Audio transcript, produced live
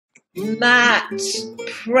Matt,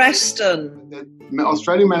 Preston.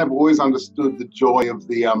 Australian men have always understood the joy of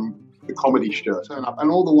the comedy shirt. Turn up, and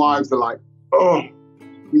all the wives are like, "Oh,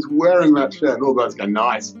 he's wearing that shirt," and all the guys go,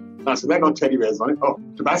 "Nice." So they've got teddy bears on it. Oh,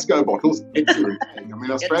 Tabasco bottles. Excellent. I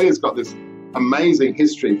mean, Australia's got this amazing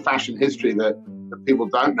history, fashion history that people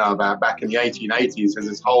don't know about. Back in the 1880s, there's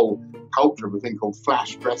this whole culture of a thing called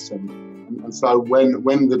flash dressing. And so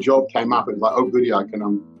when the job came up, it was like, oh goody, I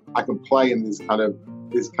can play in this kind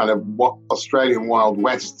of what Australian Wild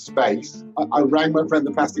West space. I rang my friend,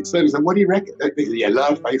 the plastic surgeon, and said, "What do you reckon?" Yeah,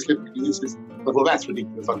 lower facelift. Well, that's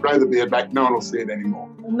ridiculous. I'll grow the beard back. No one will see it anymore.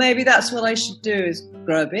 Well, maybe that's what I should do, is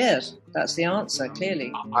grow a beard. That's the answer,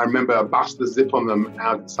 clearly. I remember I bust the zip on them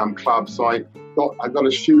out at some club, so I got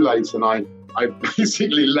a shoelace and I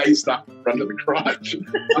basically laced up under the crotch.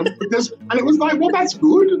 And it was like, well, that's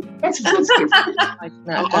good. That's different. I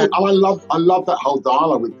love that whole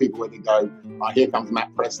dialogue with people where they go, oh, here comes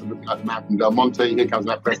Matt Preston looking like Matt from Del Monte. Here comes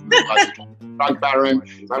Matt Preston looking like a drug baron.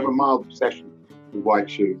 I have a mild obsession with white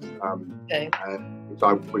shoes,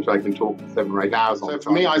 which I can talk for 7 or 8 hours on. So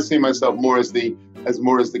for me, I see myself more as the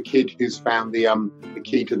kid who's found the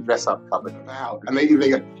key to the dress-up cupboard. And they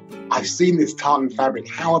go, I've seen this tartan fabric.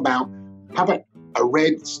 How about a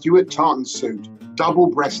red Stuart tartan suit,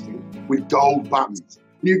 double-breasted with gold buttons?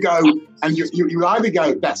 You go, and you either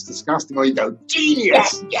go, that's disgusting, or you go,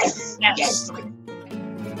 genius, yes.